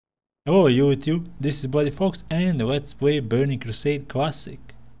Hello YouTube, this is Bloody Fox and let's play Burningcrusade Classic.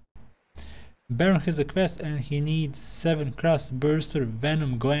 Baron has a quest and he needs 7 Cross Burster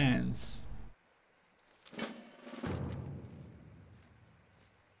Venom Glands.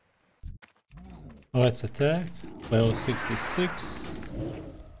 Let's attack, level 66.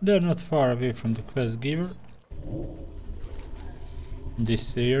 They're not far away from the quest giver.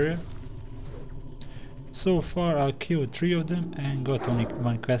 This area. So far I killed 3 of them and got only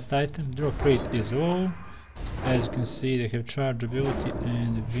 1 quest item. Drop rate is low. As you can see they have charge ability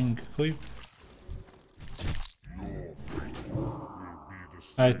and wing clip.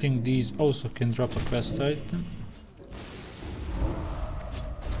 I think these also can drop a quest item.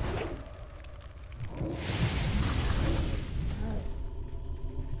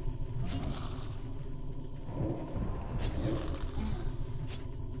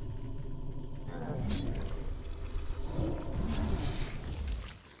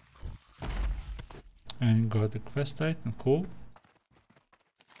 And got the quest item, cool.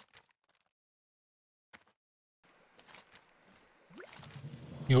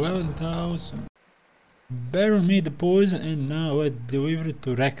 $11,000. Baron made the poison and now let's deliver it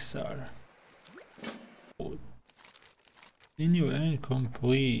to Rexar. Continue and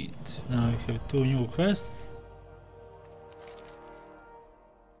complete. Now we have 2 new quests.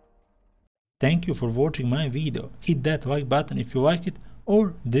 Thank you for watching my video. Hit that like button if you like it,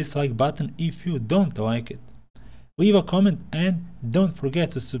 or dislike button if you don't like it. Leave a comment and don't forget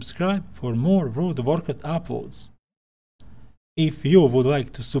to subscribe for more World of Warcraft uploads. If you would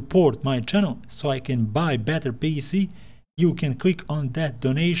like to support my channel so I can buy better PC, you can click on that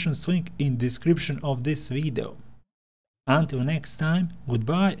donations link in description of this video. Until next time,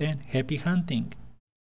 goodbye and happy hunting!